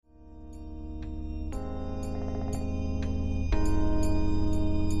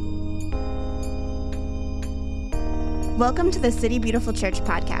Welcome to the City Beautiful Church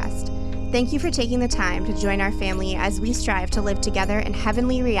podcast. Thank you for taking the time to join our family as we strive to live together in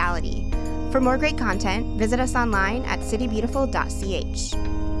heavenly reality. For more great content, visit us online at citybeautiful.ch.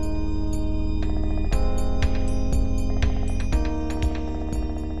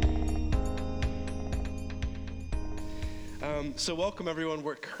 So welcome everyone.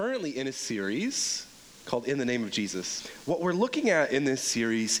 We're currently in a series called In the Name of Jesus. What we're looking at in this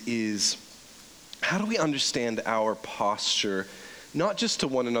series is how do we understand our posture, not just to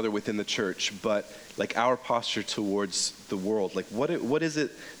one another within the church, but like our posture towards the world. Like what is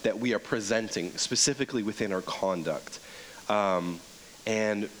it that we are presenting specifically within our conduct?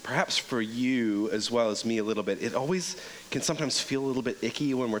 And perhaps for you as well as me a little bit, it always can sometimes feel a little bit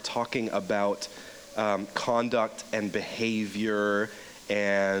icky when we're talking about conduct and behavior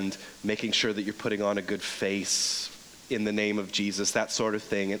and making sure that you're putting on a good face in the name of Jesus, that sort of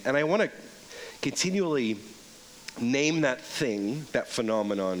thing. And I want to continually name that thing, that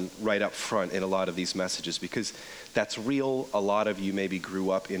phenomenon right up front in a lot of these messages because that's real. A lot of you maybe grew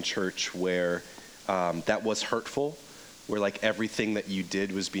up in church where that was hurtful, where like everything that you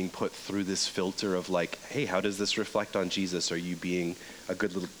did was being put through this filter of like, hey, how does this reflect on Jesus? Are you being a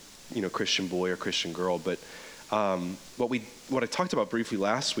good little Christian boy or Christian girl? But what I talked about briefly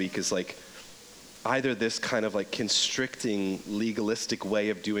last week is like either this kind of like constricting legalistic way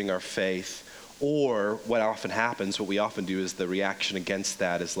of doing our faith, or what often happens, what we often do is the reaction against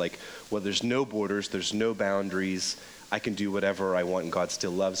that is like, well, there's no borders, there's no boundaries, I can do whatever I want and God still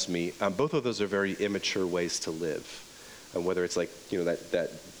loves me. Both of those are very immature ways to live. Whether it's like,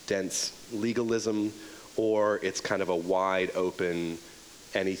 that dense legalism, or it's kind of a wide open,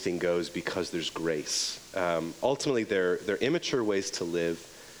 anything goes because there's grace. Ultimately, they're immature ways to live,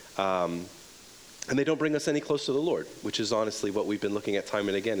 and they don't bring us any closer to the Lord, which is honestly what we've been looking at time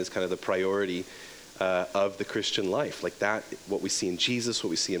and again is kind of the priority of the Christian life. Like that, what we see in Jesus,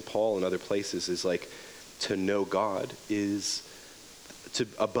 what we see in Paul and other places is like to know God is to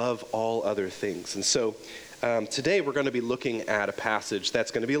above all other things. And so today we're going to be looking at a passage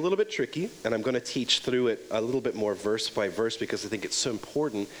that's going to be a little bit tricky, and I'm going to teach through it a little bit more verse by verse because I think it's so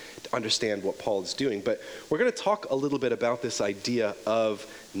important to understand what Paul is doing. But we're going to talk a little bit about this idea of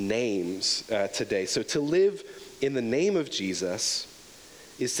names today. So to live in the name of Jesus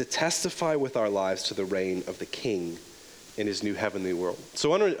is to testify with our lives to the reign of the King in his new heavenly world. So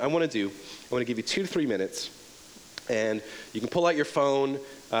what I want to give you 2 to 3 minutes, and you can pull out your phone.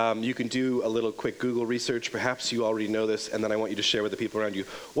 You can do a little quick Google research. Perhaps you already know this, and then I want you to share with the people around you.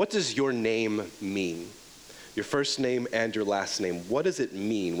 What does your name mean? Your first name and your last name. What does it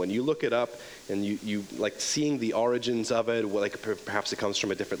mean? When you look it up and you like seeing the origins of it, like perhaps it comes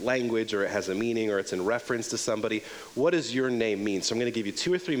from a different language or it has a meaning or it's in reference to somebody. What does your name mean? So I'm going to give you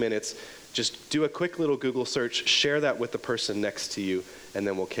 2 or 3 minutes. Just do a quick little Google search, share that with the person next to you, and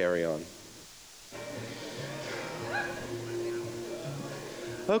then we'll carry on.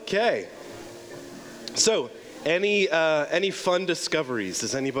 Okay, so any fun discoveries?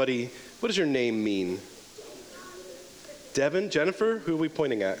 What does your name mean? Devin, Jennifer, who are we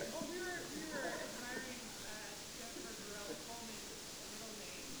pointing at?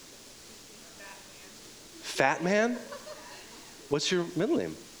 Fat Man? What's your middle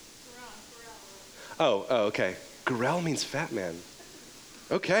name? Oh, okay. Gurel means fat man.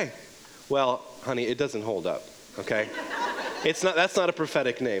 Okay, well, honey, it doesn't hold up, okay? That's not a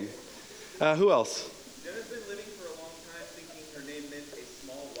prophetic name. Who else? Jenna's been living for a long time thinking her name meant a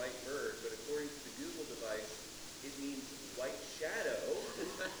small white bird, but according to the Google device, it means white shadow,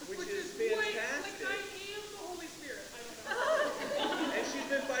 which is fantastic. Like I am the Holy Spirit. I don't know. And she's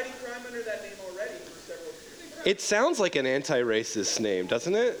been fighting crime under that name already for several years. It sounds like an anti-racist name,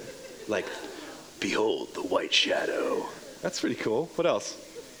 doesn't it? Like, behold the white shadow. That's pretty cool. What else?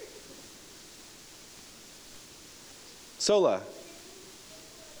 Sola.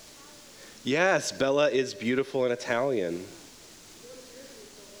 Yes, Bella is beautiful in Italian.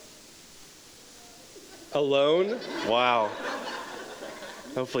 Alone? Wow.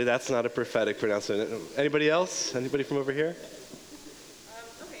 Hopefully that's not a prophetic pronouncement. Anybody else? Anybody from over here?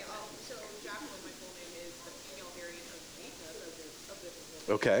 So Jacqueline, my full name is the female variant of Jacob of this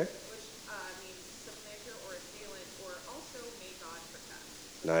name. Okay. Which means supplanter or assailant, or also may God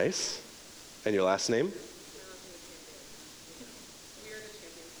protect. Nice. And your last name?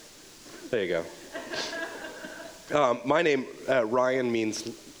 There you go. My name, Ryan, means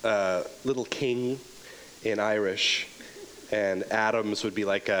little king in Irish, and Adams would be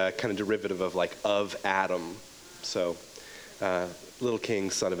like a kind of derivative of like of Adam. So little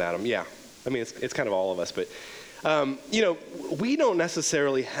king, son of Adam. Yeah, I mean, it's kind of all of us. But We don't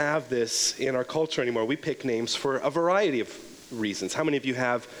necessarily have this in our culture anymore. We pick names for a variety of reasons. How many of you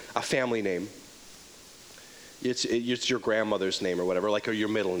have a family name? It's your grandmother's name or whatever, or your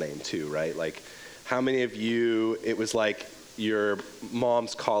middle name too, right? Like, how many of you, it was like your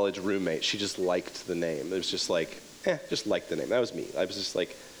mom's college roommate, she just liked the name. It was just just liked the name. That was me. I was just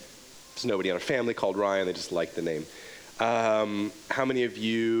like, there's nobody in our family called Ryan, they just liked the name. How many of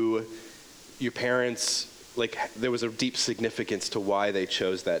you, your parents, there was a deep significance to why they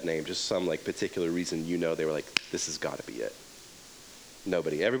chose that name, just some particular reason, they were like, this has got to be it.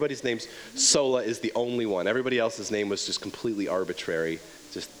 Nobody. Everybody's name's Sola is the only one. Everybody else's name was just completely arbitrary,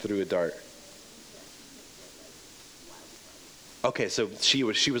 just threw a dart. Okay, so she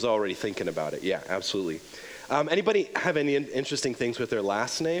was already thinking about it. Yeah, absolutely. Anybody have any interesting things with their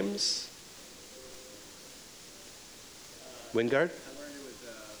last names? Wingard? I learned it was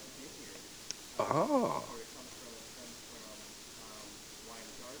Vineyard. Oh. Or it comes from Wine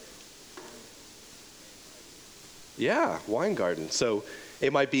Garden. Yeah, wine garden. So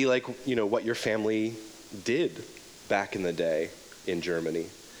it might be what your family did back in the day in Germany.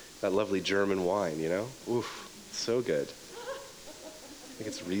 That lovely German wine, Oof, so good. I think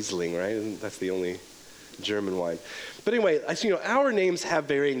it's Riesling, right? That's the only German wine. But anyway, our names have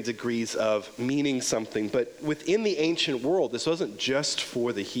varying degrees of meaning something, but within the ancient world, this wasn't just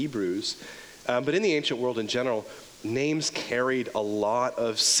for the Hebrews, but in the ancient world in general, names carried a lot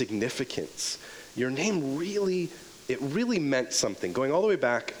of significance. Your name really meant something. Going all the way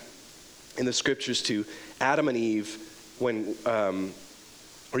back in the scriptures to Adam and Eve,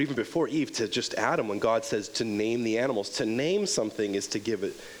 or even before Eve, to just Adam, when God says to name the animals. To name something is to give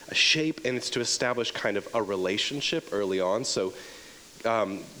it a shape, and it's to establish kind of a relationship early on. So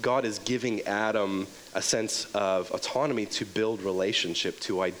God is giving Adam a sense of autonomy to build relationship,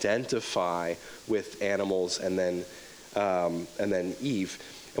 to identify with animals, and then Eve.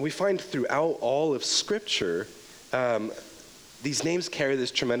 And we find throughout all of Scripture, these names carry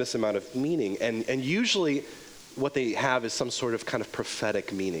this tremendous amount of meaning, and usually what they have is some sort of kind of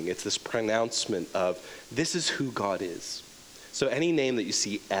prophetic meaning. It's this pronouncement of, this is who God is. So any name that you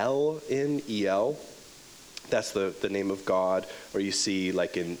see El in, E-L, that's the name of God. Or you see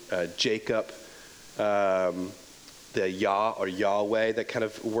in Jacob, the Yah or Yahweh that kind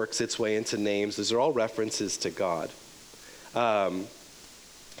of works its way into names. Those are all references to God.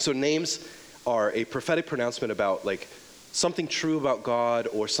 So names are a prophetic pronouncement about something true about God,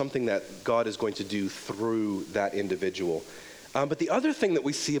 or something that God is going to do through that individual. But the other thing that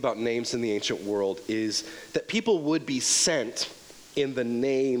we see about names in the ancient world is that people would be sent in the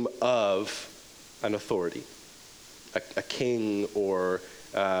name of an authority, a king, or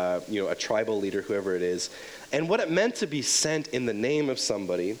a tribal leader, whoever it is. And what it meant to be sent in the name of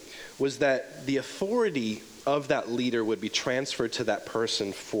somebody was that the authority of that leader would be transferred to that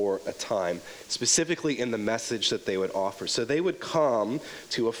person for a time, specifically in the message that they would offer. So they would come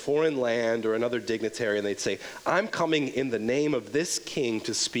to a foreign land or another dignitary, and they'd say, I'm coming in the name of this king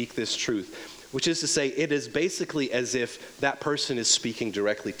to speak this truth, which is to say, it is basically as if that person is speaking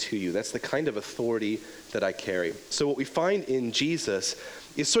directly to you. That's the kind of authority that I carry. So what we find in Jesus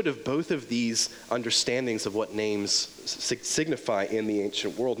is sort of both of these understandings of what names signify in the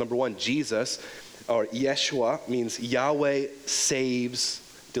ancient world. Number one, Jesus, or Yeshua, means Yahweh saves,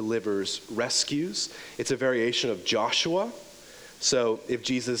 delivers, rescues. It's a variation of Joshua. So if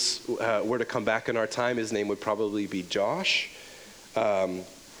Jesus were to come back in our time, his name would probably be Josh.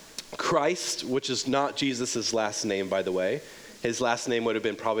 Christ, which is not Jesus' last name, by the way. His last name would have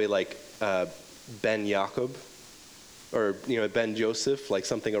been probably Ben Jacob, or Ben Joseph,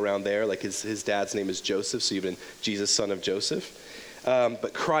 something around there. His dad's name is Joseph, so you've been Jesus, son of Joseph.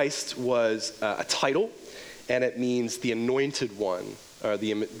 But Christ was a title, and it means the anointed one, or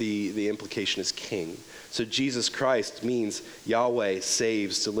the implication is king. So Jesus Christ means Yahweh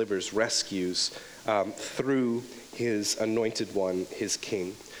saves, delivers, rescues through his anointed one, his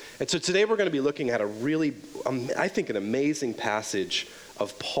king. And so today we're going to be looking at a really, I think, an amazing passage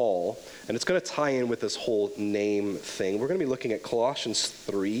of Paul, and it's going to tie in with this whole name thing. We're going to be looking at Colossians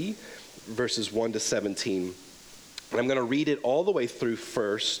 3, verses 1 to 17. And I'm going to read it all the way through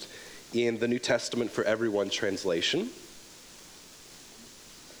first in the New Testament for Everyone translation,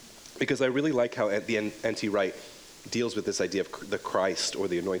 because I really like how the N.T. Wright deals with this idea of the Christ, or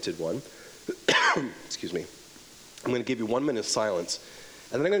the anointed one. Excuse me. I'm going to give you 1 minute of silence,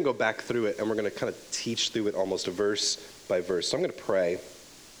 and then I'm going to go back through it, and we're going to kind of teach through it almost a verse by verse. So I'm going to pray,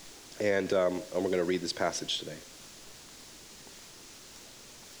 and we're going to read this passage today.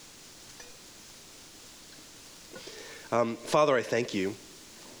 Father, I thank you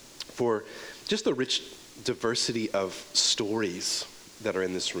for just the rich diversity of stories that are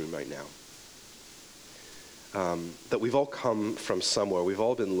in this room right now. That we've all come from somewhere. We've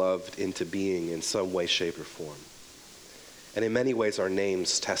all been loved into being in some way, shape, or form. And in many ways, our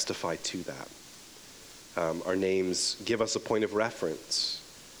names testify to that. Our names give us a point of reference.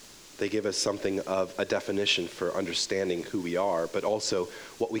 They give us something of a definition for understanding who we are, but also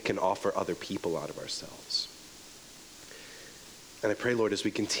what we can offer other people out of ourselves. And I pray, Lord, as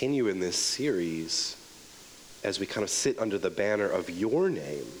we continue in this series, as we kind of sit under the banner of your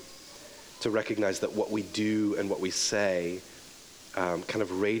name, to recognize that what we do and what we say kind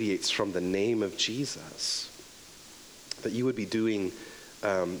of radiates from the name of Jesus, that you would be doing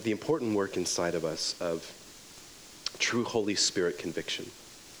the important work inside of us of true Holy Spirit conviction,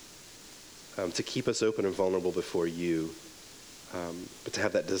 to keep us open and vulnerable before you, but to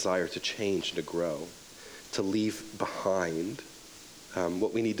have that desire to change and to grow, to leave behind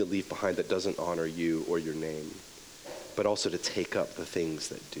what we need to leave behind that doesn't honor you or your name, but also to take up the things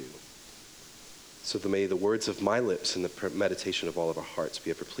that do. So that may the words of my lips and the meditation of all of our hearts be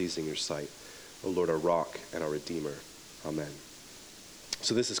ever pleasing in your sight, O Lord, our rock and our Redeemer. Amen.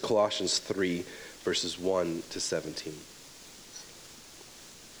 So this is Colossians 3, verses 1 to 17.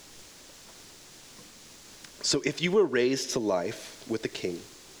 So if you were raised to life with the King,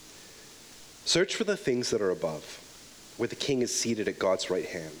 search for the things that are above, where the King is seated at God's right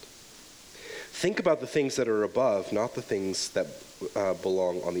hand. Think about the things that are above, not the things that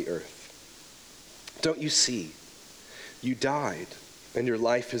belong on the earth. Don't you see? You died, and your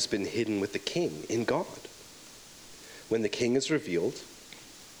life has been hidden with the King in God. When the King is revealed,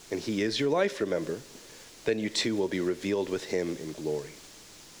 and he is your life, remember, then you too will be revealed with him in glory.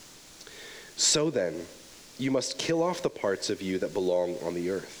 So then, you must kill off the parts of you that belong on the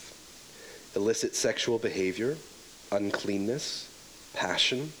earth: illicit sexual behavior, uncleanness,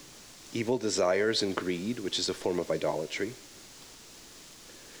 passion, evil desires, and greed, which is a form of idolatry.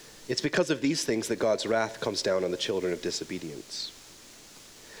 It's because of these things that God's wrath comes down on the children of disobedience.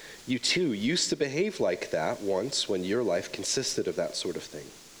 You too used to behave like that once when your life consisted of that sort of thing.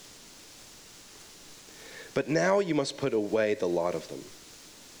 But now you must put away the lot of them: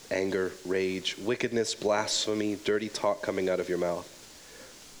 anger, rage, wickedness, blasphemy, dirty talk coming out of your mouth.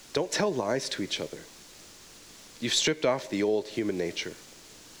 Don't tell lies to each other. You've stripped off the old human nature,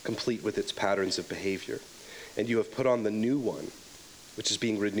 complete with its patterns of behavior, and you have put on the new one, which is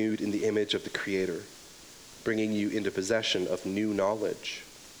being renewed in the image of the Creator, bringing you into possession of new knowledge.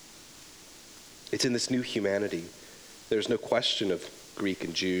 It's in this new humanity. There's no question of Greek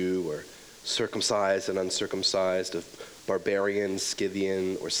and Jew, or circumcised and uncircumcised, of barbarian,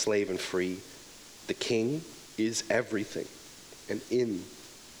 Scythian, or slave and free. The King is everything and in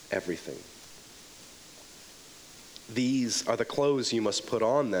everything. These are the clothes you must put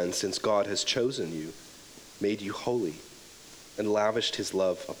on then, since God has chosen you, made you holy, and lavished his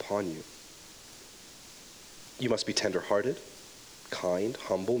love upon you. You must be tender-hearted, kind,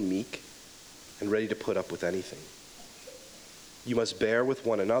 humble, meek, and ready to put up with anything. You must bear with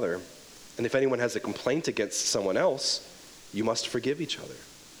one another, and if anyone has a complaint against someone else, you must forgive each other.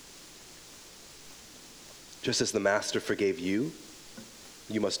 Just as the Master forgave you,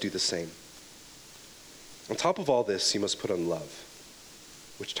 you must do the same. On top of all this, you must put on love,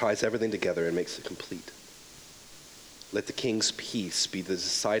 which ties everything together and makes it complete. Let the King's peace be the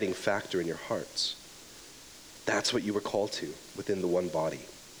deciding factor in your hearts. That's what you were called to within the one body.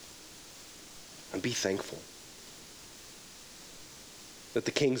 And be thankful. Let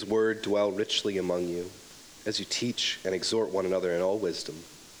the King's word dwell richly among you as you teach and exhort one another in all wisdom,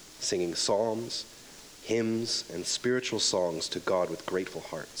 singing psalms, hymns, and spiritual songs to God with grateful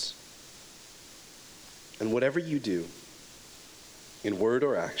hearts. And whatever you do, in word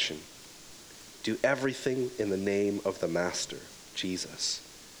or action, do everything in the name of the Master, Jesus,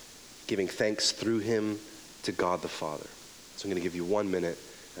 giving thanks through him to God the Father. So I'm going to give you 1 minute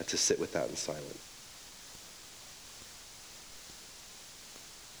to sit with that in silence.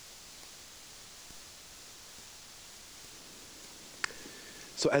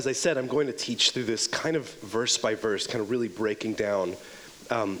 So as I said, I'm going to teach through this kind of verse by verse, kind of really breaking down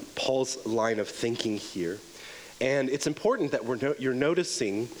Paul's line of thinking here. And it's important that you're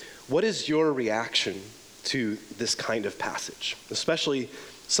noticing what is your reaction to this kind of passage, especially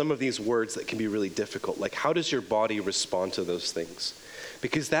some of these words that can be really difficult. Like, how does your body respond to those things?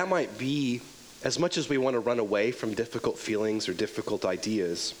 Because that might be, as much as we want to run away from difficult feelings or difficult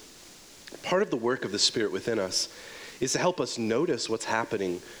ideas, part of the work of the Spirit within us is to help us notice what's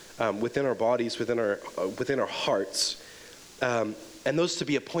happening within our bodies, within our hearts, and those to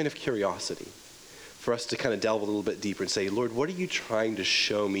be a point of curiosity. for us to kind of delve a little bit deeper and say, Lord, what are you trying to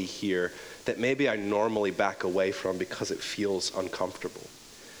show me here that maybe I normally back away from because it feels uncomfortable?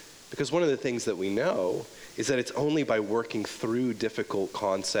 Because one of the things that we know is that it's only by working through difficult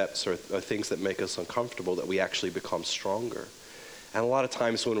concepts or things that make us uncomfortable that we actually become stronger. And a lot of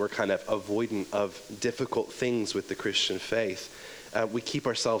times when we're kind of avoidant of difficult things with the Christian faith, we keep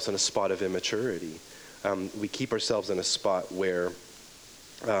ourselves in a spot of immaturity. We keep ourselves in a spot where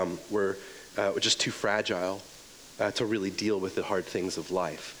we're just too fragile to really deal with the hard things of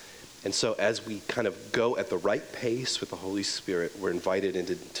life. And so as we kind of go at the right pace with the Holy Spirit, we're invited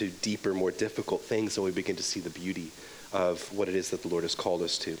into deeper, more difficult things, and we begin to see the beauty of what it is that the Lord has called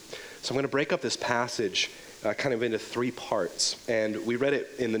us to. So I'm going to break up this passage kind of into 3 parts. And we read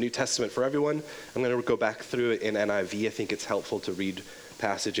it in the New Testament for everyone. I'm going to go back through it in NIV. I think it's helpful to read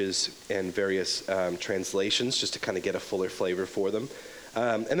passages in various translations just to kind of get a fuller flavor for them.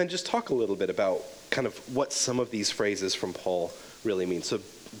 And then just talk a little bit about kind of what some of these phrases from Paul really mean. So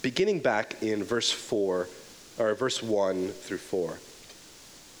beginning back in verse 1 through 4.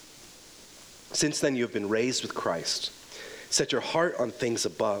 Since then you have been raised with Christ. Set your heart on things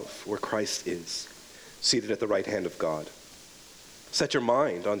above, where Christ is, seated at the right hand of God. Set your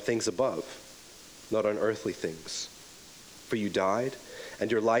mind on things above, not on earthly things. For you died,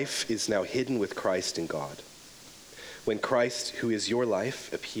 and your life is now hidden with Christ in God. When Christ, who is your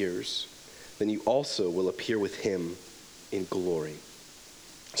life, appears, then you also will appear with him in glory.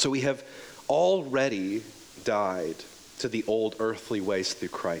 So we have already died to the old earthly ways through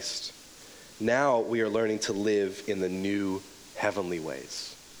Christ. Now we are learning to live in the new heavenly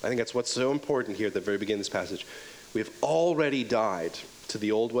ways. I think that's what's so important here at the very beginning of this passage. We have already died to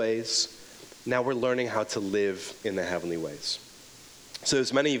the old ways. Now we're learning how to live in the heavenly ways. So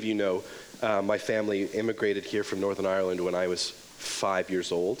as many of you know, my family immigrated here from Northern Ireland when I was 5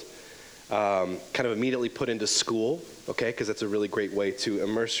 years old. Kind of immediately put into school, okay, because that's a really great way to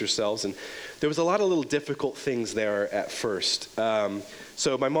immerse yourselves. And there was a lot of little difficult things there at first.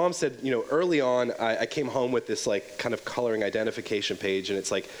 So my mom said, early on, I came home with this like kind of coloring identification page, and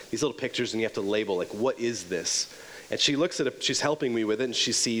it's like these little pictures, and you have to label like, what is this? And she looks at it, she's helping me with it, and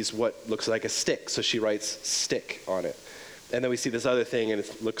she sees what looks like a stick, so she writes stick on it. And then we see this other thing, and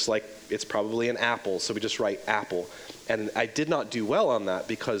it looks like it's probably an apple, so we just write apple. And I did not do well on that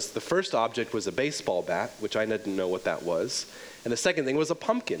because the first object was a baseball bat, which I didn't know what that was. And the second thing was a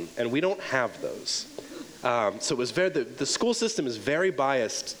pumpkin, and we don't have those. So it was the school system is very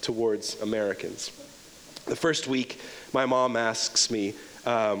biased towards Americans. The first week, my mom asks me,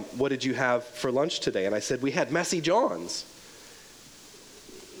 what did you have for lunch today? And I said, we had Messy John's,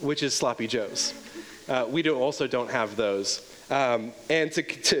 which is sloppy joes. We also don't have those. And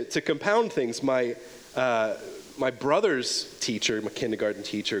to compound things, my brother's teacher, my kindergarten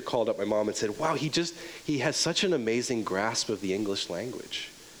teacher, called up my mom and said, wow, he has such an amazing grasp of the English language,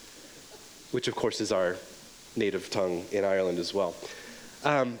 which of course is our native tongue in Ireland as well.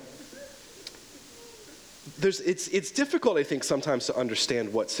 It's difficult, I think, sometimes to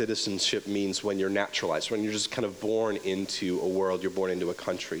understand what citizenship means when you're naturalized, when you're just kind of born into a world, you're born into a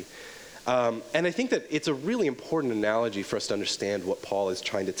country. And I think that it's a really important analogy for us to understand what Paul is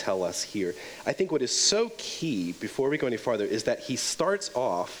trying to tell us here. I think what is so key, before we go any farther, is that he starts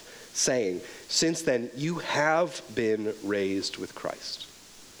off saying, since then, you have been raised with Christ.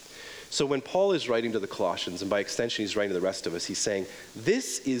 So when Paul is writing to the Colossians, and by extension he's writing to the rest of us, he's saying,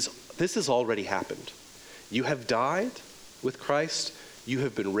 this has already happened. You have died with Christ. You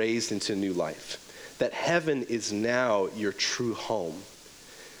have been raised into new life. That heaven is now your true home.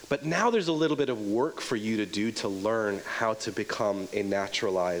 But now there's a little bit of work for you to do to learn how to become a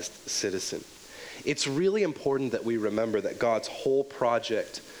naturalized citizen. It's really important that we remember that God's whole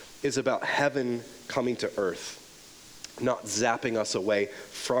project is about heaven coming to earth, not zapping us away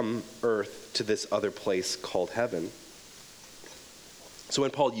from earth to this other place called heaven. So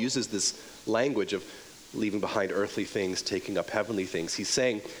when Paul uses this language of leaving behind earthly things, taking up heavenly things, he's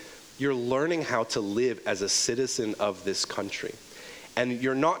saying you're learning how to live as a citizen of this country. And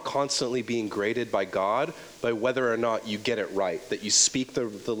you're not constantly being graded by God by whether or not you get it right, that you speak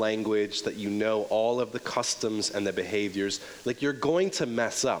the language, that you know all of the customs and the behaviors. Like, you're going to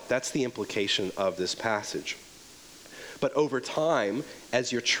mess up. That's the implication of this passage. But over time,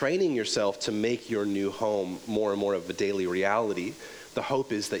 as you're training yourself to make your new home more and more of a daily reality, the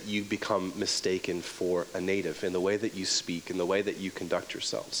hope is that you become mistaken for a native in the way that you speak, in the way that you conduct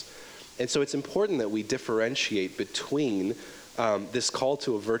yourselves. And so it's important that we differentiate between this call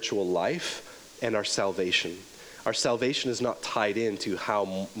to a virtual life and our salvation. Our salvation is not tied into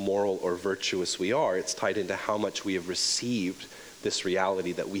how moral or virtuous we are. It's tied into how much we have received this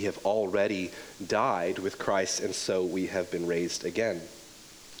reality that we have already died with Christ, and so we have been raised again.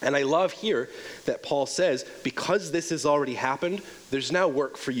 And I love here that Paul says, because this has already happened, there's now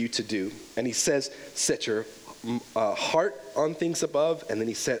work for you to do. And he says, set your heart on things above, and then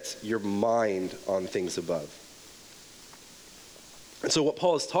he sets your mind on things above. And so what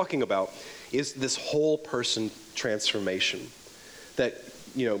Paul is talking about is this whole person transformation. That,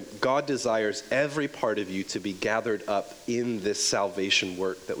 God desires every part of you to be gathered up in this salvation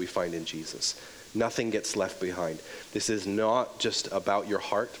work that we find in Jesus. Nothing gets left behind. This is not just about your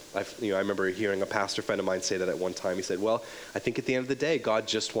heart. I remember hearing a pastor friend of mine say that at one time. He said, well, I think at the end of the day, God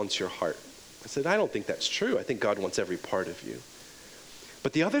just wants your heart. I said, I don't think that's true. I think God wants every part of you.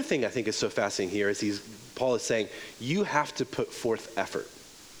 But the other thing I think is so fascinating here is Paul is saying, you have to put forth effort.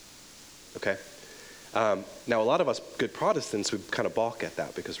 Okay? Now, a lot of us good Protestants, we kind of balk at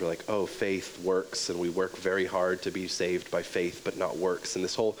that because we're like, oh, faith works, and we work very hard to be saved by faith, but not works. And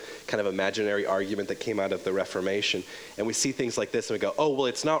this whole kind of imaginary argument that came out of the Reformation. And we see things like this, and we go, oh, well,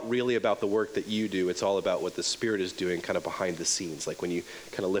 it's not really about the work that you do. It's all about what the Spirit is doing kind of behind the scenes. Like when you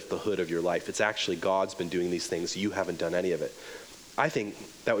kind of lift the hood of your life, it's actually God's been doing these things. You haven't done any of it. I think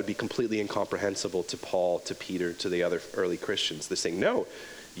that would be completely incomprehensible to Paul, to Peter, to the other early Christians. They're saying, no,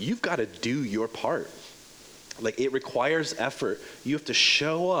 you've got to do your part. Like, it requires effort. You have to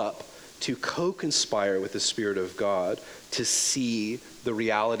show up to co-conspire with the Spirit of God to see the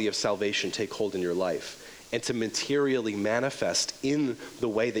reality of salvation take hold in your life and to materially manifest in the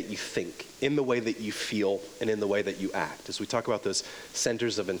way that you think, in the way that you feel, and in the way that you act. As we talk about those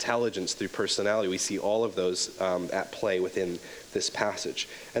centers of intelligence through personality, we see all of those at play within this passage.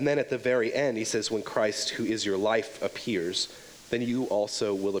 And then at the very end, he says, when Christ, who is your life, appears, then you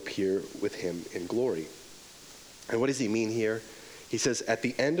also will appear with him in glory. And what does he mean here? He says, at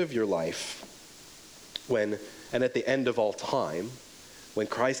the end of your life, and at the end of all time, when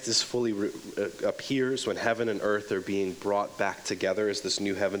Christ is fully appears, when heaven and earth are being brought back together as this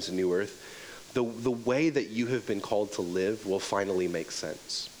new heavens and new earth, the way that you have been called to live will finally make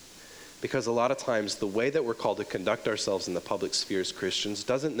sense. Because a lot of times, the way that we're called to conduct ourselves in the public sphere as Christians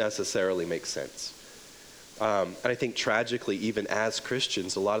doesn't necessarily make sense. And I think tragically, even as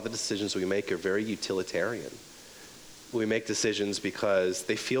Christians, a lot of the decisions we make are very utilitarian. We make decisions because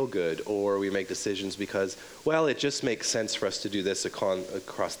they feel good, or we make decisions because, well, it just makes sense for us to do this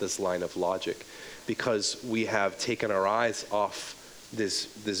across this line of logic, because we have taken our eyes off this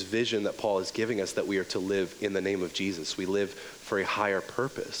vision that Paul is giving us, that we are to live in the name of Jesus. We live for a higher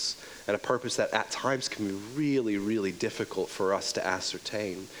purpose, and a purpose that at times can be really, really difficult for us to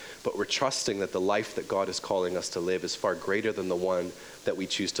ascertain. But we're trusting that the life that God is calling us to live is far greater than the one that we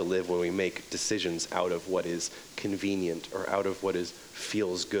choose to live when we make decisions out of what is convenient or out of what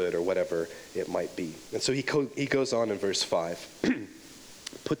feels good or whatever it might be. And so he goes on in verse 5.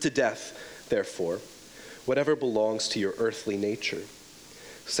 Put to death, therefore, whatever belongs to your earthly nature: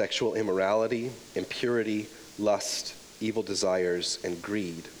 sexual immorality, impurity, lust, evil desires, and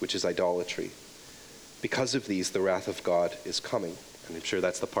greed, which is idolatry. Because of these, the wrath of God is coming. And I'm sure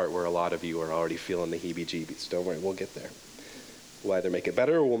that's the part where a lot of you are already feeling the heebie-jeebies. Don't worry, we'll get there. We'll either make it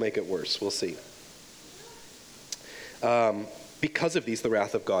better or we'll make it worse. We'll see. Because of these, the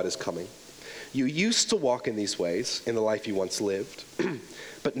wrath of God is coming. You used to walk in these ways in the life you once lived,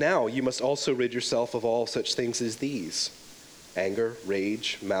 but now you must also rid yourself of all such things as these: anger,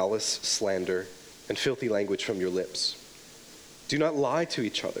 rage, malice, slander, and filthy language from your lips. Do not lie to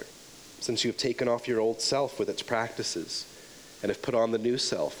each other, since you have taken off your old self with its practices and have put on the new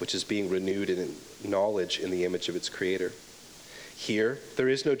self, which is being renewed in knowledge in the image of its creator. Here, there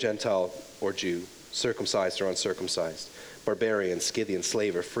is no Gentile or Jew, circumcised or uncircumcised, barbarian, Scythian,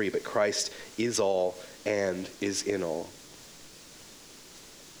 slave or free, but Christ is all and is in all.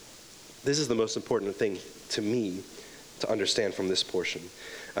 This is the most important thing to me to understand from this portion,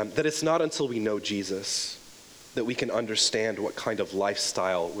 that it's not until we know Jesus that we can understand what kind of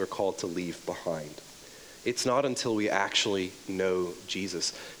lifestyle we're called to leave behind. It's not until we actually know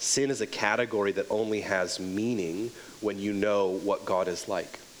Jesus. Sin is a category that only has meaning when you know what God is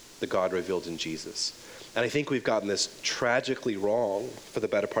like, the God revealed in Jesus. And I think we've gotten this tragically wrong for the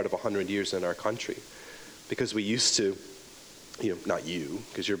better part of 100 years in our country, because we used to, not you,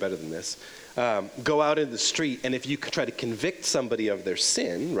 because you're better than this, go out in the street, and if you try to convict somebody of their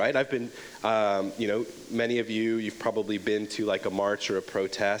sin, right? I've been, many of you've probably been to like a march or a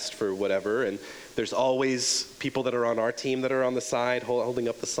protest for whatever, and there's always people that are on our team that are on the side holding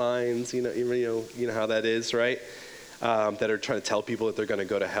up the signs, you know how that is, right? That are trying to tell people that they're going to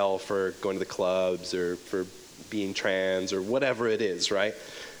go to hell for going to the clubs or for being trans or whatever it is, right?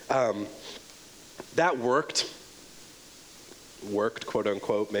 That worked worked, quote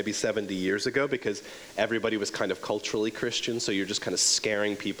unquote, maybe 70 years ago because everybody was kind of culturally Christian, so you're just kind of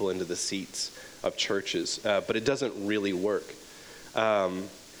scaring people into the seats of churches. But it doesn't really work. And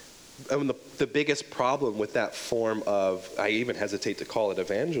the biggest problem with that form of, I even hesitate to call it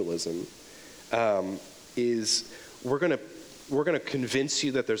evangelism, is we're going to convince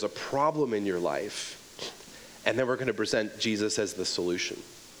you that there's a problem in your life, and then we're going to present Jesus as the solution,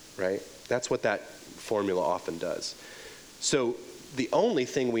 right? That's what that formula often does. So the only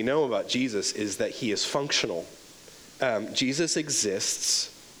thing we know about Jesus is that he is functional. Jesus exists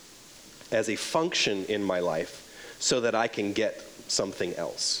as a function in my life so that I can get something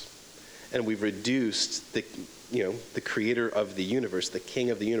else. And we've reduced the creator of the universe, the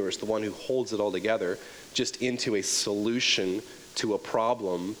king of the universe, the one who holds it all together, just into a solution to a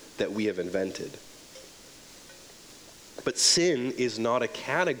problem that we have invented. But sin is not a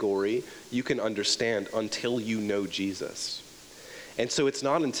category you can understand until you know Jesus. And so it's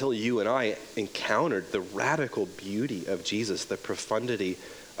not until you and I encountered the radical beauty of Jesus, the profundity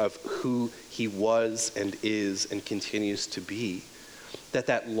of who he was and is and continues to be,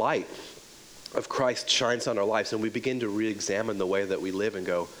 that light of Christ shines on our lives, and we begin to re-examine the way that we live and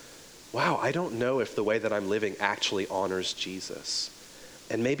go, wow, I don't know if the way that I'm living actually honors Jesus.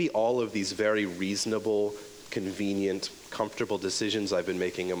 And maybe all of these very reasonable, convenient, comfortable decisions I've been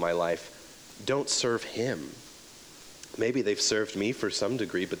making in my life don't serve him. Maybe they've served me for some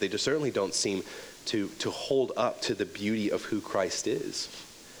degree, but they just certainly don't seem to hold up to the beauty of who Christ is.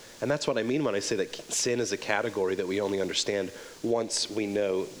 And that's what I mean when I say that sin is a category that we only understand once we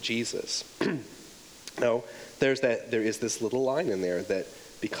know Jesus. Now, there is this little line in there that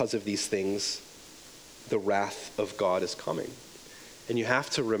because of these things, the wrath of God is coming. And you have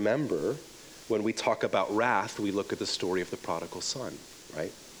to remember, when we talk about wrath, we look at the story of the prodigal son,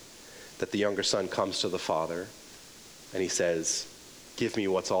 right? That the younger son comes to the father and he says, give me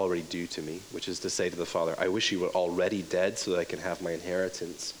what's already due to me, which is to say to the father, I wish you were already dead so that I can have my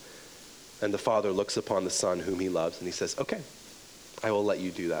inheritance. And the father looks upon the son whom he loves and he says, okay, I will let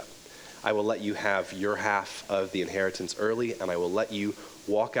you do that. I will let you have your half of the inheritance early, and I will let you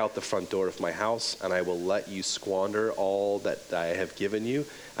walk out the front door of my house, and I will let you squander all that I have given you,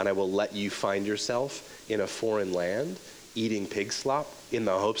 and I will let you find yourself in a foreign land eating pig slop in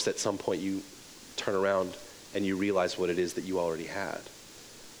the hopes that at some point you turn around and you realize what it is that you already had.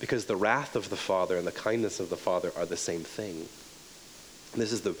 Because the wrath of the Father and the kindness of the Father are the same thing. And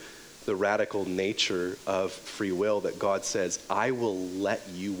this is the radical nature of free will, that God says, I will let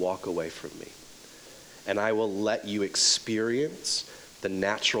you walk away from me. And I will let you experience the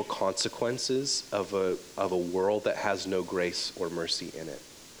natural consequences of a world that has no grace or mercy in it.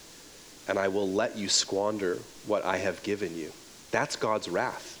 And I will let you squander what I have given you. That's God's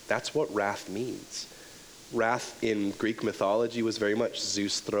wrath. That's what wrath means. Wrath in Greek mythology was very much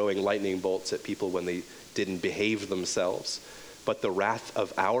Zeus throwing lightning bolts at people when they didn't behave themselves. But the wrath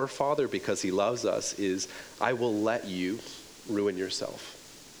of our Father, because he loves us, is, I will let you ruin yourself.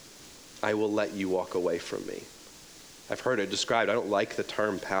 I will let you walk away from me. I've heard it described, I don't like the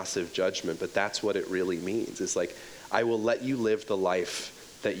term passive judgment, but that's what it really means. It's like, I will let you live the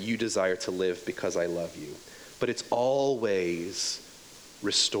life that you desire to live because I love you. But it's always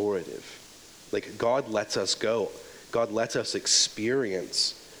restorative. Like, God lets us go. God lets us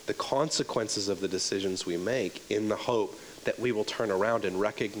experience the consequences of the decisions we make in the hope that we will turn around and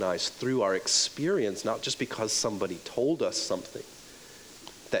recognize through our experience, not just because somebody told us something,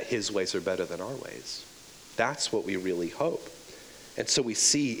 that his ways are better than our ways. That's what we really hope. And so we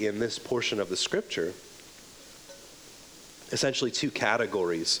see in this portion of the scripture essentially two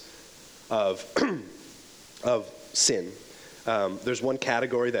categories of sin. There's one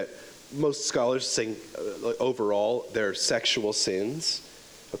category that most scholars say overall they're sexual sins.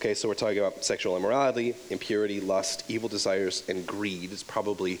 Okay, so we're talking about sexual immorality, impurity, lust, evil desires, and greed. It's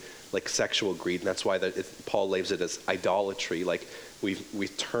probably like sexual greed, and that's why Paul labels it as idolatry. Like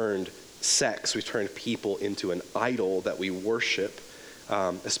we've turned sex, we've turned people into an idol that we worship,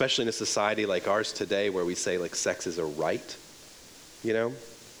 especially in a society like ours today where we say like sex is a right,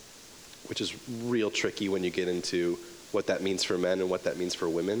 which is real tricky when you get into what that means for men and what that means for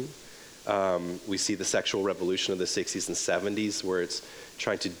women. We see the sexual revolution of the 60s and 70s where it's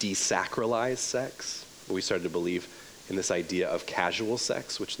trying to desacralize sex. We started to believe in this idea of casual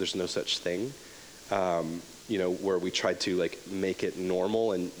sex, which there's no such thing. Where we tried to like make it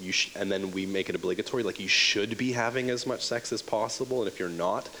normal and and then we make it obligatory. Like you should be having as much sex as possible, and if you're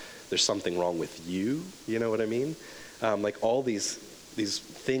not, there's something wrong with you. You know what I mean? Like all these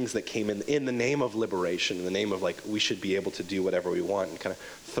things that came in the name of liberation, in the name of like we should be able to do whatever we want and kind of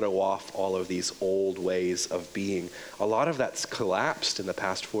throw off all of these old ways of being. A lot of that's collapsed in the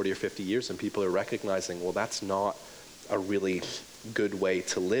past 40 or 50 years, and people are recognizing, well, that's not a really good way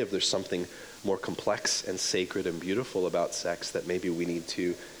to live. There's something more complex and sacred and beautiful about sex that maybe we need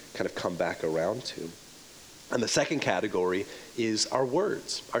to kind of come back around to. And the second category is our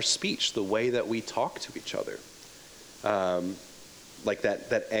words, our speech, the way that we talk to each other. Like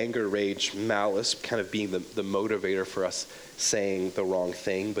that anger, rage, malice kind of being the motivator for us saying the wrong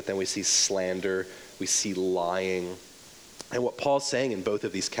thing, but then we see slander, we see lying. And what Paul's saying in both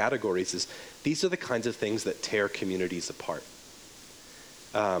of these categories is these are the kinds of things that tear communities apart.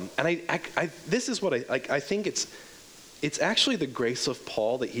 And this is what I think it's actually the grace of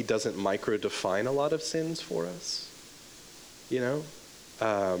Paul that he doesn't micro-define a lot of sins for us. You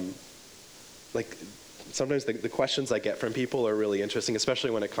know? Like sometimes the questions I get from people are really interesting,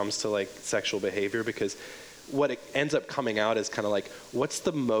 especially when it comes to like sexual behavior, because what it ends up coming out is kind of like, what's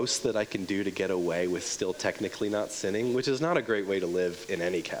the most that I can do to get away with still technically not sinning, which is not a great way to live in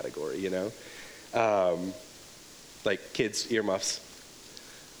any category, you know? Like kids, earmuffs.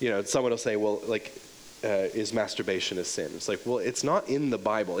 You know, someone will say, well, like, is masturbation a sin? It's like, well, it's not in the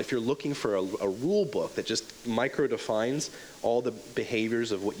Bible. If you're looking for a rule book that just micro-defines all the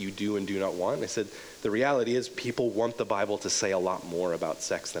behaviors of what you do and do not want, I said, the reality is people want the Bible to say a lot more about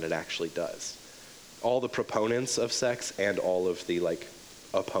sex than it actually does. All the proponents of sex and all of the, like,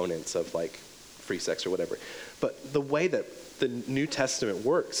 opponents of, like, free sex or whatever. But the way that the New Testament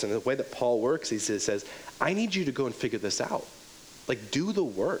works and the way that Paul works, he says, I need you to go and figure this out. Like, do the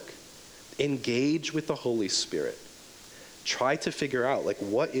work. Engage with the Holy Spirit. Try to figure out, like,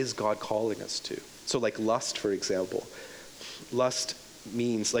 what is God calling us to? So, like, lust, for example. Lust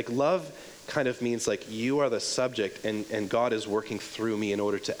means, like, love kind of means, like, you are the subject and God is working through me in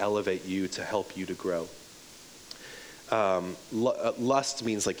order to elevate you, to help you to grow. Lust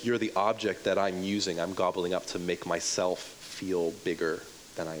means, like, you're the object that I'm using, I'm gobbling up to make myself feel bigger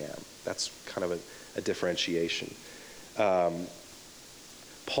than I am. That's kind of a differentiation.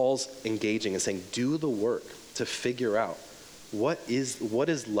 Paul's engaging and saying, do the work to figure out what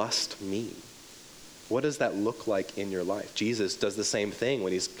does lust mean? What does that look like in your life? Jesus does the same thing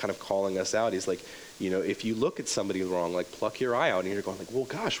when he's kind of calling us out. He's like, you know, if you look at somebody wrong, like pluck your eye out, and you're going like, well,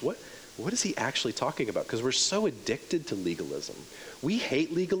 gosh, what is he actually talking about? Because we're so addicted to legalism. We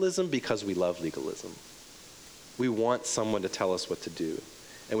hate legalism because we love legalism. We want someone to tell us what to do.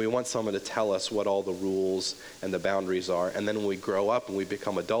 And we want someone to tell us what all the rules and the boundaries are. And then when we grow up and we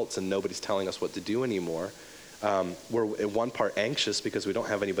become adults and nobody's telling us what to do anymore, we're in one part anxious because we don't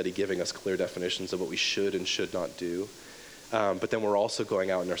have anybody giving us clear definitions of what we should and should not do. But then we're also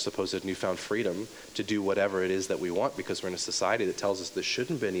going out in our supposed newfound freedom to do whatever it is that we want because we're in a society that tells us there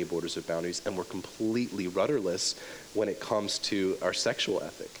shouldn't be any borders or boundaries, and we're completely rudderless when it comes to our sexual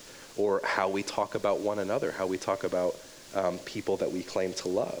ethic or how we talk about one another, how we talk about people that we claim to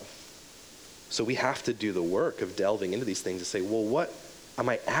love. So we have to do the work of delving into these things and say, well, what am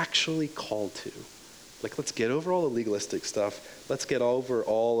I actually called to? Like, let's get over all the legalistic stuff. Let's get over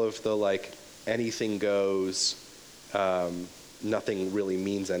all of the, like, anything goes, nothing really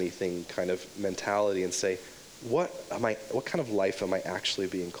means anything kind of mentality, and say, what kind of life am I actually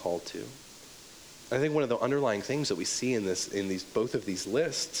being called to? I think one of the underlying things that we see in both of these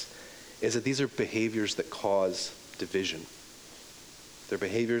lists is that these are behaviors that cause division. They're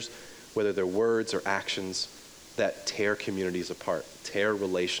behaviors, whether they're words or actions, that tear communities apart, tear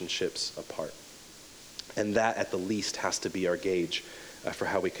relationships apart. And that, at the least, has to be our gauge for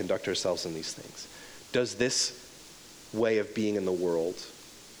how we conduct ourselves in these things. Does this way of being in the world,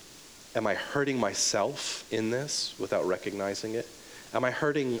 am I hurting myself in this without recognizing it? Am I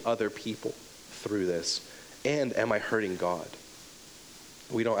hurting other people through this? And am I hurting God?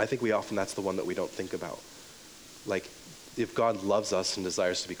 I think that's the one that we don't think about. Like, if God loves us and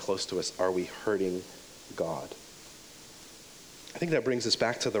desires to be close to us, are we hurting God? I think that brings us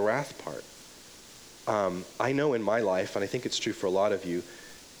back to the wrath part. I know in my life, and I think it's true for a lot of you,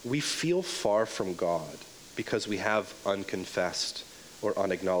 we feel far from God because we have unconfessed or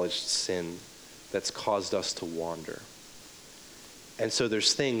unacknowledged sin that's caused us to wander. And so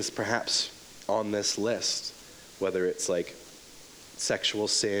there's things perhaps on this list, whether it's like sexual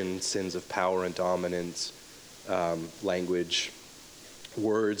sin, sins of power and dominance, language,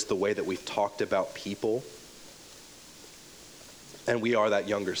 words, the way that we've talked about people. And we are that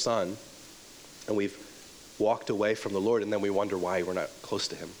younger son, and we've walked away from the Lord, and then we wonder why we're not close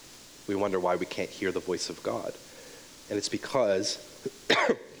to him. We wonder why we can't hear the voice of God. And it's because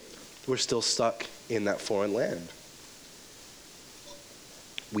we're still stuck in that foreign land.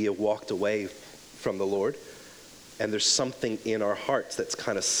 we have walked away from the Lord, and there's something in our hearts that's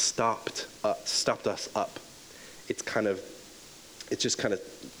kind of stopped us up. It's just kind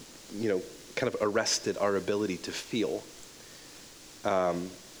of arrested our ability to feel. And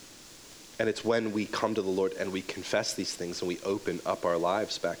it's when we come to the Lord and we confess these things and we open up our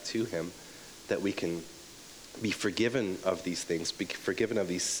lives back to him that we can be forgiven of these things, be forgiven of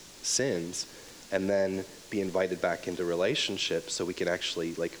these sins, and then be invited back into relationship so we can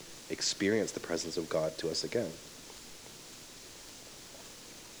actually experience the presence of God to us again.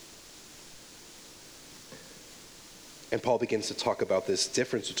 And Paul begins to talk about this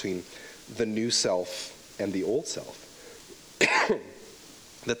difference between the new self and the old self.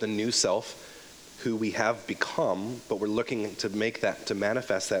 That the new self, who we have become, but we're looking to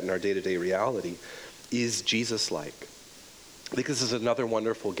manifest that in our day-to-day reality, is Jesus-like. I think this is another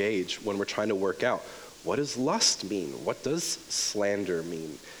wonderful gauge when we're trying to work out, what does lust mean? What does slander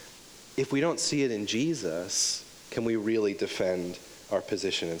mean? If we don't see it in Jesus, can we really defend our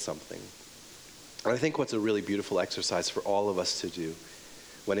position in something? And I think what's a really beautiful exercise for all of us to do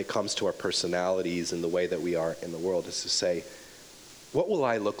when it comes to our personalities and the way that we are in the world is to say, what will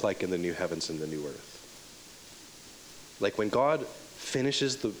I look like in the new heavens and the new earth? Like when God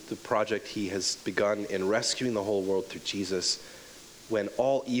finishes the project he has begun in rescuing the whole world through Jesus, when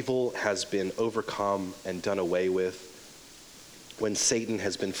all evil has been overcome and done away with, when Satan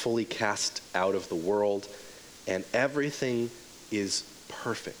has been fully cast out of the world, and everything is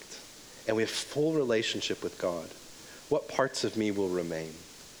perfect, and we have full relationship with God, what parts of me will remain?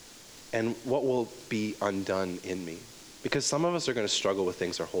 And what will be undone in me? Because some of us are going to struggle with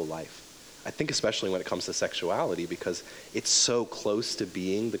things our whole life. I think especially when it comes to sexuality, because it's so close to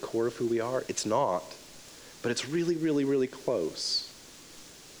being the core of who we are. It's not, but it's really, really, really close.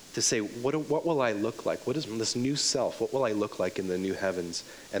 To say, what will I look like? What is this new self? What will I look like in the new heavens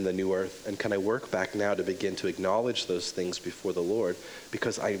and the new earth? And can I work back now to begin to acknowledge those things before the Lord?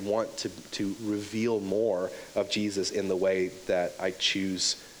 Because I want to reveal more of Jesus in the way that I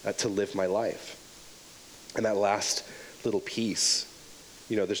choose to live my life. And that last little piece,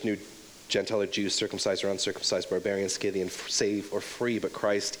 there's new Gentile or Jew, circumcised or uncircumcised, barbarian, Scythian, slave or free, but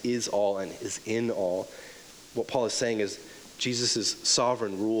Christ is all and is in all. What Paul is saying is Jesus'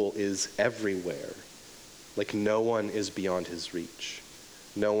 sovereign rule is everywhere. Like no one is beyond his reach.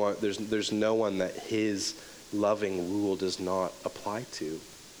 No one, there's no one that his loving rule does not apply to.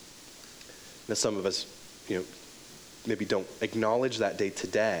 Now some of us, maybe don't acknowledge that day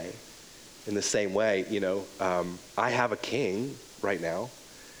today in the same way. I have a king right now.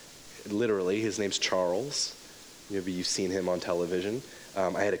 Literally, his name's Charles. Maybe you've seen him on television.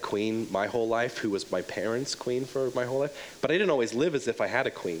 I had a queen my whole life who was my parents' queen for my whole life. But I didn't always live as if I had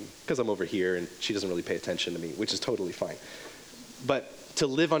a queen because I'm over here and she doesn't really pay attention to me, which is totally fine. But to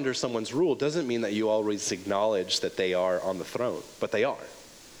live under someone's rule doesn't mean that you always acknowledge that they are on the throne, but they are.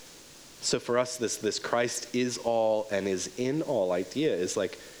 So for us, this Christ is all and is in all idea is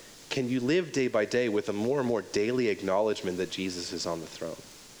like, can you live day by day with a more and more daily acknowledgement that Jesus is on the throne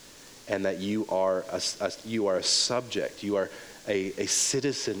and that you are a subject, you are a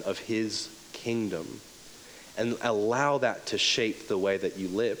citizen of his kingdom, and allow that to shape the way that you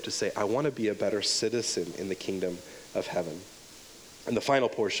live, to say, I want to be a better citizen in the kingdom of heaven. And the final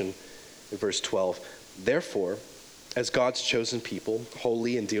portion, in verse 12, therefore, as God's chosen people,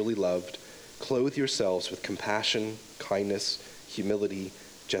 holy and dearly loved, clothe yourselves with compassion, kindness, humility,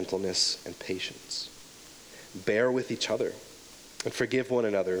 gentleness, and patience. Bear with each other and forgive one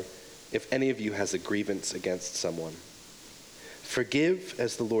another if any of you has a grievance against someone. Forgive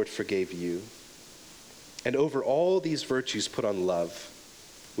as the Lord forgave you. And over all these virtues put on love,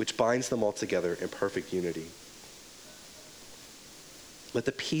 which binds them all together in perfect unity. Let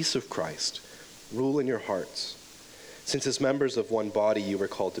the peace of Christ rule in your hearts, since as members of one body you were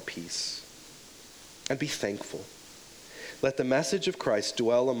called to peace. And be thankful. Let the message of Christ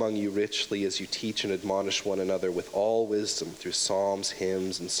dwell among you richly as you teach and admonish one another with all wisdom through psalms,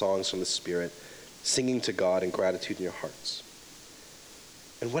 hymns, and songs from the Spirit, singing to God in gratitude in your hearts.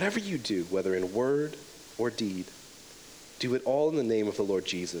 And whatever you do, whether in word or deed, do it all in the name of the Lord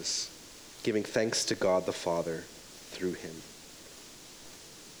Jesus, giving thanks to God the Father through him.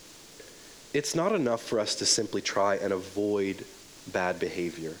 It's not enough for us to simply try and avoid bad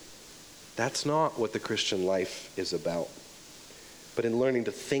behavior. That's not what the Christian life is about. But in learning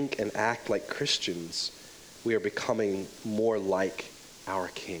to think and act like Christians, we are becoming more like our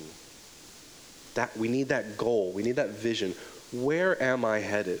King. That we need that goal, we need that vision. Where am I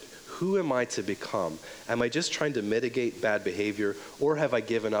headed? Who am I to become? Am I just trying to mitigate bad behavior, or have I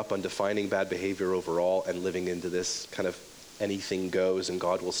given up on defining bad behavior overall and living into this kind of anything goes and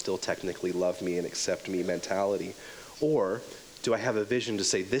God will still technically love me and accept me mentality? Or do I have a vision to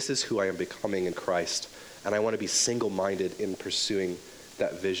say, this is who I am becoming in Christ, and I want to be single-minded in pursuing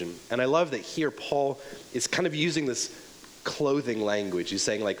that vision? And I love that here Paul is kind of using this clothing language. He's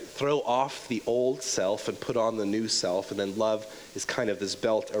saying, like, throw off the old self and put on the new self, and then love is kind of this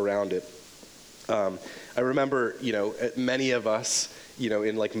belt around it. I remember, many of us,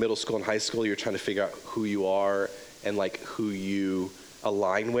 in like middle school and high school, you're trying to figure out who you are and like who you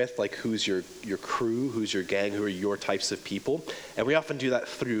align with, like who's your crew, who's your gang, who are your types of people. And we often do that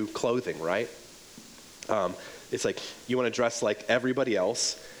through clothing, right? It's like you want to dress like everybody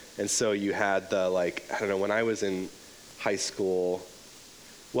else. And so you had the, when I was in high school,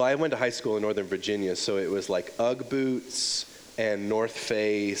 well, I went to high school in Northern Virginia, so it was like Ugg boots and North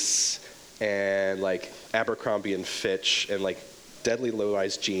Face and like Abercrombie and Fitch and like deadly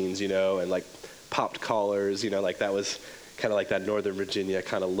low-rise jeans, and like popped collars, like that was kind of like that Northern Virginia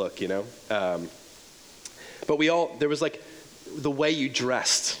kind of look, But there was like the way you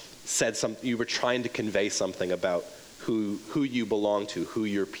dressed said something. You were trying to convey something about who you belong to, who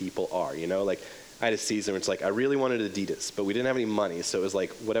your people are, Like I had a season where it's like I really wanted Adidas, but we didn't have any money, so it was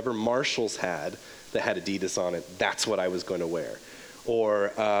like whatever Marshalls had that had Adidas on it, that's what I was going to wear.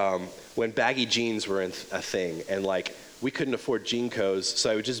 Or when baggy jeans were a thing, and like we couldn't afford jean coats,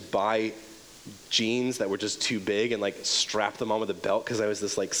 so I would just buy jeans that were just too big and like strap them on with a belt because I was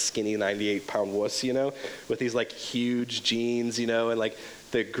this like skinny 98-pound wuss, with these like huge jeans, and like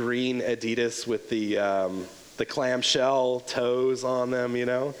the green Adidas with the clamshell toes on them,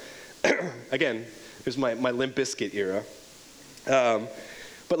 Again, it was my Limp Bizkit era.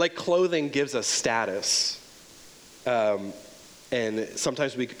 But like clothing gives us status. And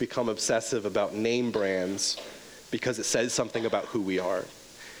sometimes we become obsessive about name brands because it says something about who we are.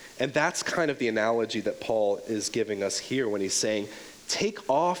 And that's kind of the analogy that Paul is giving us here when he's saying, take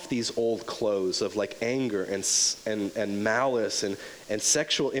off these old clothes of like anger and malice and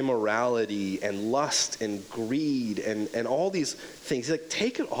sexual immorality and lust and greed and all these things. He's like,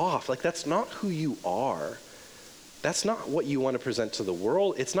 take it off. Like, that's not who you are. That's not what you want to present to the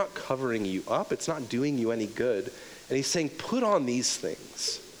world. It's not covering you up. It's not doing you any good. And he's saying, put on these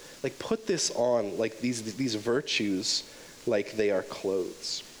things. Like, put this on, like these virtues, like they are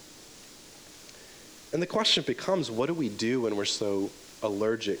clothes. And the question becomes, what do we do when we're so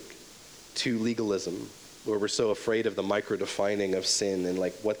allergic to legalism, where we're so afraid of the micro-defining of sin and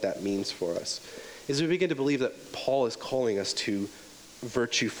like what that means for us? Is we begin to believe that Paul is calling us to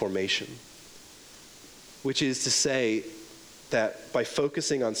virtue formation, which is to say that by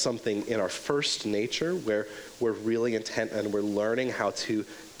focusing on something in our first nature, where we're really intent and we're learning how to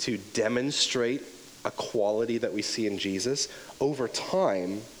demonstrate a quality that we see in Jesus, over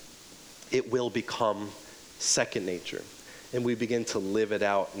time, it will become second nature. And we begin to live it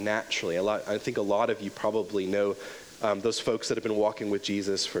out naturally. I think a lot of you probably know those folks that have been walking with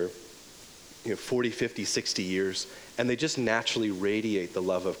Jesus for 40, 50, 60 years, and they just naturally radiate the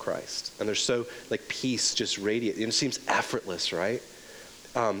love of Christ. And they're so, like, peace just radiate. It seems effortless, right?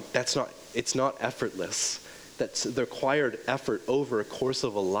 It's not effortless. That's the required effort over a course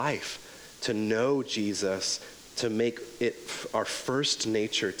of a life to know Jesus, to make it our first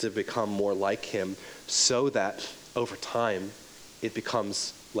nature to become more like him, so that over time it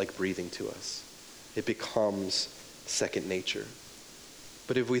becomes like breathing to us. It becomes second nature.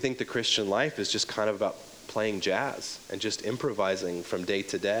 But if we think the Christian life is just kind of about playing jazz and just improvising from day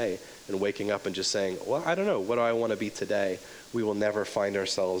to day and waking up and just saying, well, I don't know, what do I want to be today? We will never find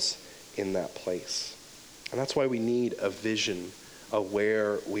ourselves in that place. And that's why we need a vision of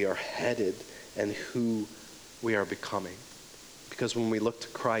where we are headed and who we are becoming. Because when we look to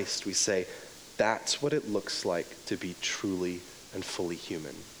Christ, we say, that's what it looks like to be truly and fully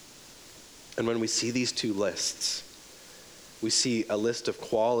human. And when we see these two lists, we see a list of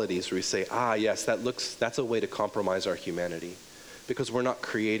qualities where we say, yes, that's a way to compromise our humanity. Because we're not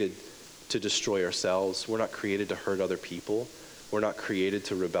created to destroy ourselves. We're not created to hurt other people. We're not created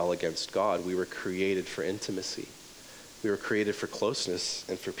to rebel against God. We were created for intimacy. We were created for closeness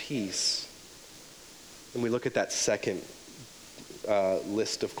and for peace. And we look at that second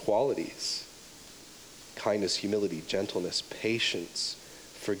list of qualities: kindness, humility, gentleness, patience,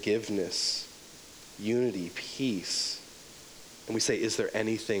 forgiveness, unity, peace. And we say, is there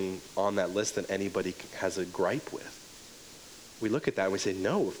anything on that list that anybody has a gripe with? We look at that and we say,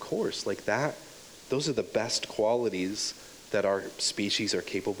 no, of course. Like that, those are the best qualities that our species are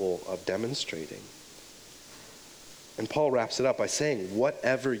capable of demonstrating. And Paul wraps it up by saying,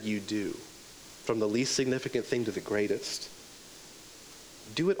 whatever you do, from the least significant thing to the greatest,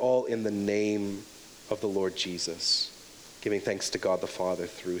 do it all in the name of the Lord Jesus, giving thanks to God the Father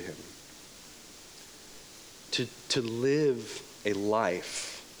through him. To live a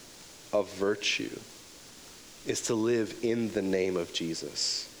life of virtue is to live in the name of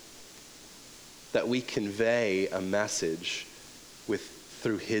Jesus. That we convey a message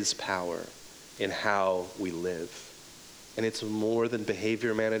through his power in how we live. And it's more than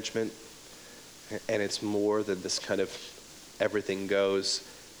behavior management, and it's more than this kind of everything goes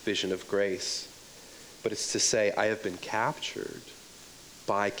vision of grace. But it's to say, I have been captured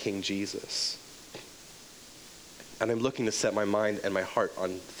by King Jesus. And I'm looking to set my mind and my heart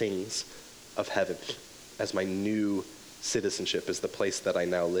on things of heaven as my new citizenship, as the place that I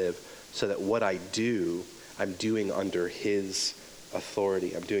now live, so that what I do, I'm doing under his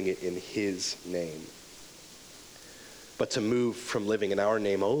authority. I'm doing it in his name. But to move from living in our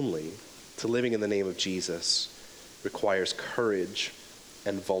name only to living in the name of Jesus requires courage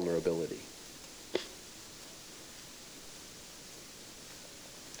and vulnerability.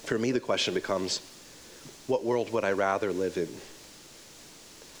 For me, the question becomes, what world would I rather live in?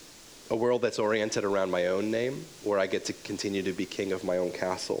 A world that's oriented around my own name, where I get to continue to be king of my own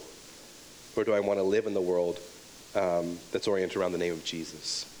castle? Or do I want to live in the world that's oriented around the name of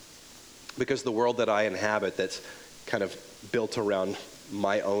Jesus? Because the world that I inhabit that's kind of built around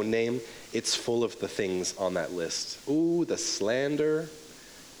my own name, it's full of the things on that list. Ooh, the slander.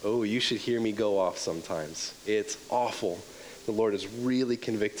 Oh, you should hear me go off sometimes. It's awful. The Lord is really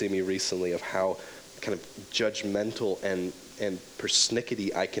convicting me recently of how kind of judgmental and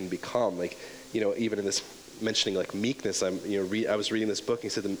persnickety I can become. Like, even in this mentioning like meekness, I was reading this book and he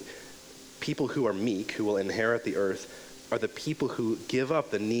said the people who are meek, who will inherit the earth, are the people who give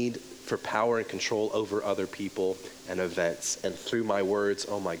up the need for power and control over other people and events. And through my words,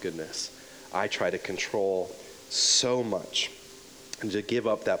 oh my goodness, I try to control so much and to give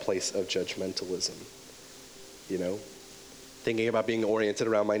up that place of judgmentalism. Thinking about being oriented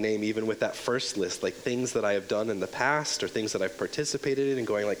around my name, even with that first list, like things that I have done in the past or things that I've participated in, and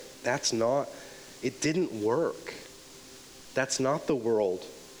going like, it didn't work. That's not the world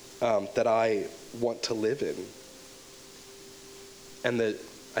that I want to live in. And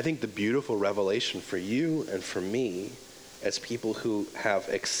I think the beautiful revelation for you and for me as people who have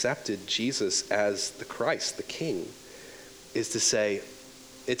accepted Jesus as the Christ, the King, is to say,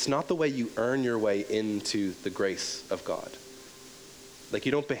 it's not the way you earn your way into the grace of God. Like,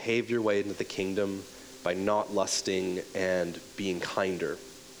 you don't behave your way into the kingdom by not lusting and being kinder.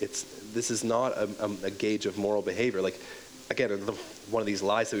 This is not a gauge of moral behavior. Like, again, one of these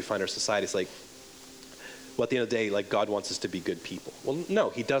lies that we find in our society is like, well, at the end of the day, like, God wants us to be good people. Well, no,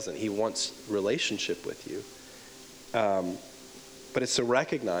 he doesn't. He wants relationship with you. But it's to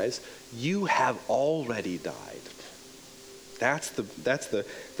recognize you have already died. That's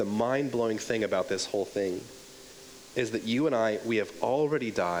the mind-blowing thing about this whole thing, is that you and I, we have already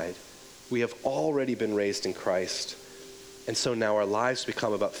died. We have already been raised in Christ. And so now our lives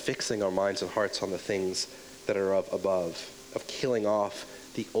become about fixing our minds and hearts on the things that are above, of killing off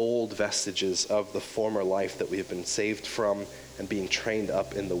the old vestiges of the former life that we have been saved from and being trained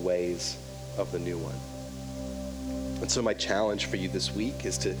up in the ways of the new one. And so my challenge for you this week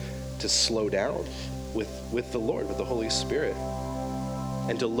is to slow down with the Lord, with the Holy Spirit,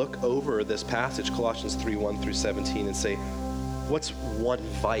 and to look over this passage, Colossians 3:1-17, and say, what's one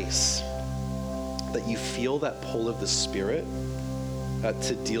vice that you feel that pull of the Spirit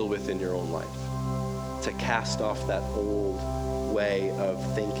to deal with in your own life, to cast off that old way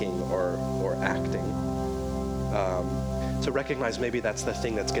of thinking or acting, to recognize maybe that's the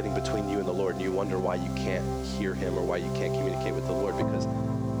thing that's getting between you and the Lord, and you wonder why you can't hear him or why you can't communicate with the Lord, because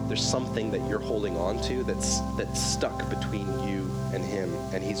there's something that you're holding on to that's stuck between you and him,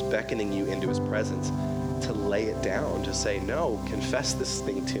 and he's beckoning you into his presence to lay it down, to say, no, confess this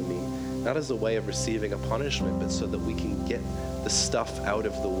thing to me, not as a way of receiving a punishment, but so that we can get the stuff out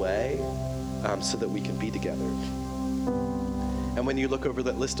of the way, so that we can be together. And when you look over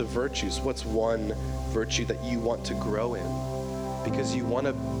that list of virtues, what's one virtue that you want to grow in because you want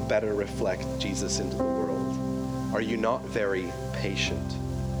to better reflect Jesus into the world? Are you not very patient?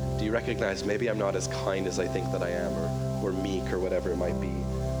 Do you recognize maybe I'm not as kind as I think that I am, or meek, or whatever it might be?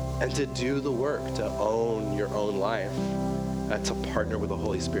 And to do the work, to own your own life, to partner with the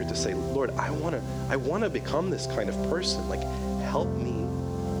Holy Spirit, to say, Lord, I want to become this kind of person. Like, help me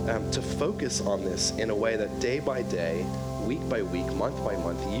to focus on this in a way that day by day, week by week, month by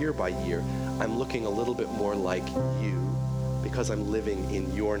month, year by year, I'm looking a little bit more like you, because I'm living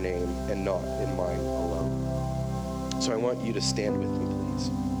in your name and not in mine alone. So I want you to stand with me, please.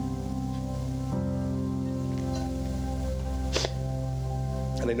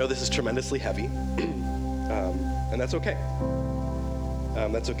 And I know this is tremendously heavy, And that's okay.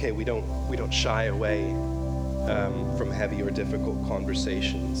 That's okay. We don't shy away from heavy or difficult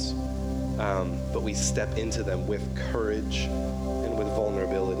conversations, but we step into them with courage and with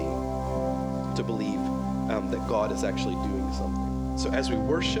vulnerability to believe that God is actually doing something. So as we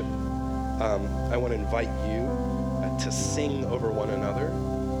worship, I want to invite you to sing over one another.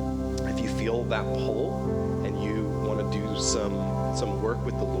 If you feel that pull and you want to do some work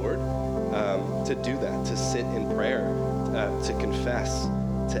with the Lord, to do that, to sit in prayer, to confess,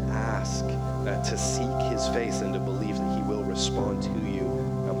 to ask, to seek his face and to believe that he will respond to you,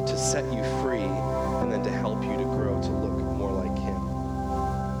 to set you free, and then to help you to grow to look more like him.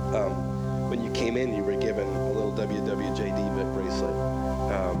 When you came in, you were given a little WWJD bracelet,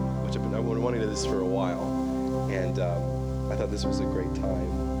 which I've been wanting to do this for a while, and I thought this was a great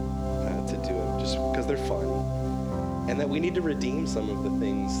time to do it, just because they're fun, and that we need to redeem some of the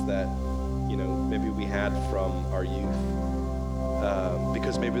things that maybe we had from our youth,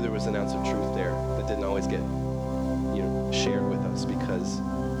 because maybe there was an ounce of truth there that didn't always get shared with us because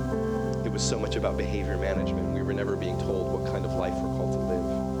it was so much about behavior management. We were never being told what kind of life we're called to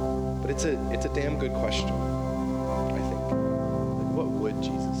live. But it's a damn good question, I think. Like, what would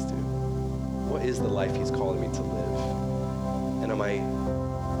Jesus do? What is the life he's calling me to live? And am I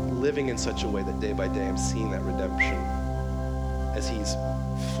living in such a way that day by day I'm seeing that redemption as he's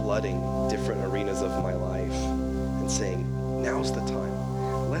flooding different arenas of my life and saying, now's the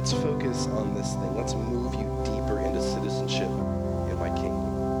time. Let's focus on this thing. Let's move you deeper into citizenship in my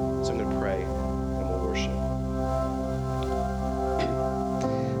kingdom. So I'm going to pray and we'll worship.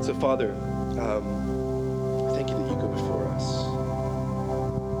 So Father, thank you that you go before us,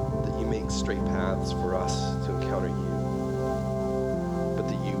 that you make straight paths for us to encounter you, but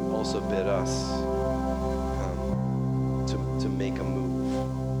that you also bid us to make a move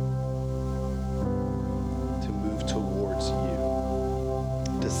towards you,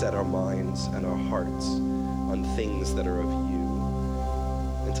 to set our minds and our hearts on things that are of you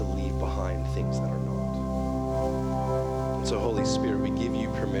and to leave behind things that are not. And so Holy Spirit, we give you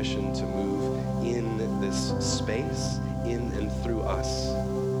permission to move in this space, in and through us.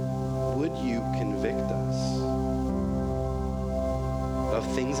 Would you convict us of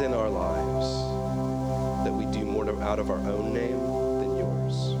things in our lives that we do more out of our own name than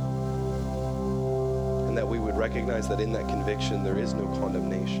yours? And that we would recognize that in that conviction there is no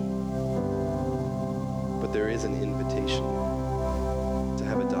condemnation, but there is an invitation to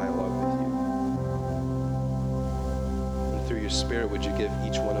have a dialogue with you. And through your Spirit, would you give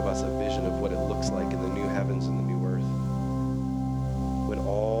each one of us a vision of what it looks like in the new heavens and the new earth, when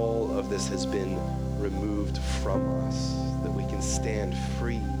all of this has been removed from us, that we can stand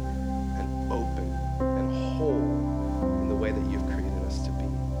free and open and whole in the way that you've created us to be.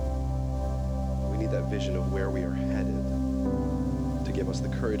 That vision of where we are headed, to give us the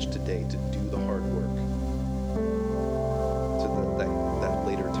courage today to do the hard work, so that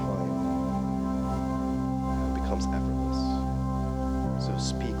later time becomes effortless. So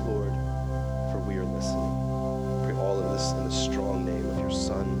speak, Lord, for we are listening. Pray all of this in the strong name of your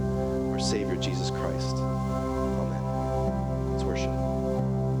Son, our Savior, Jesus Christ. Amen. Let's worship.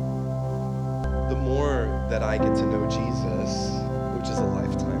 The more that I get to know Jesus, which is a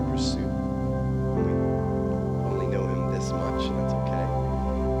lifetime pursuit, much, and that's okay.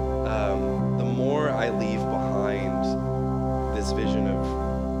 The more I leave behind this vision of,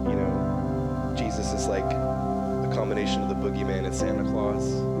 Jesus is like a combination of the boogeyman and Santa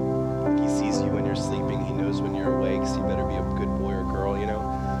Claus. Like he sees you when you're sleeping, he knows when you're awake, so you better be a good boy or girl,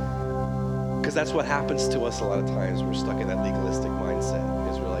 Because that's what happens to us a lot of times. We're stuck in that legalistic mindset,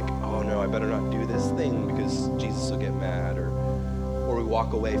 is we're like, oh no, I better not do this thing because Jesus will get mad, or we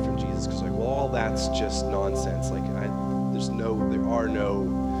walk away from Jesus because like, well, all that's just nonsense. Like there are no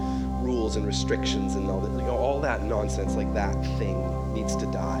rules and restrictions and all that. All that nonsense, like that thing needs to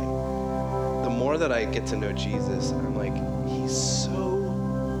die. The more that I get to know Jesus, I'm like, he's so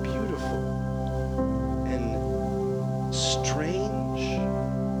beautiful and strange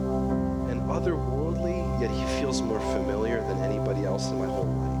and otherworldly, yet he feels more familiar than anybody else in my whole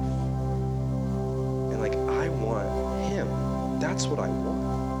life. And like, I want him. That's what I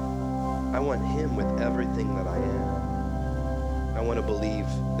want. I want him with everything that I am. I want to believe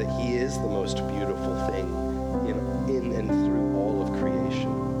that he is the most beautiful thing in and through all of creation.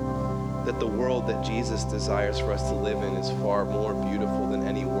 That the world that Jesus desires for us to live in is far more beautiful than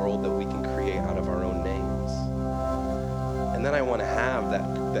any world that we can create out of our own names. And then I want to have that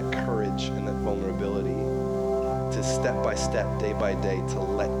courage and that vulnerability to step by step, day by day, to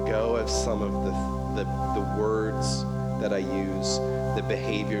let go of some of the words that I use, the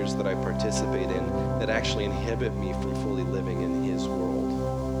behaviors that I participate in that actually inhibit me from fully living in his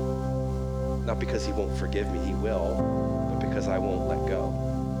world. Not because he won't forgive me, he will, but because I won't let go,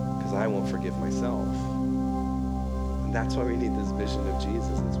 because I won't forgive myself. And that's why we need this vision of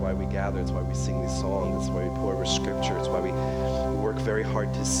Jesus. That's why we gather. It's why we sing these songs. That's why we pour over scripture. It's why we work very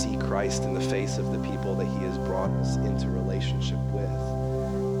hard to see Christ in the face of the people that he has brought us into relationship with.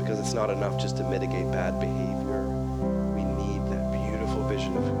 Because it's not enough just to mitigate bad behavior. We need that beautiful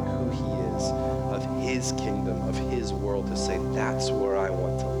vision of who he is, of his kingdom, of his world, to say, that's where I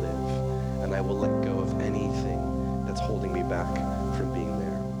want to live. And I will let go of anything that's holding me back from being there.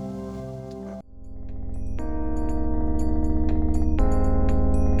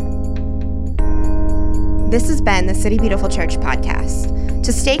 This has been the City Beautiful Church podcast.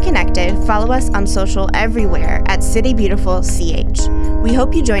 To stay connected, follow us on social everywhere at City Beautiful CH. We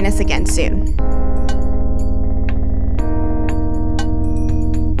hope you join us again soon.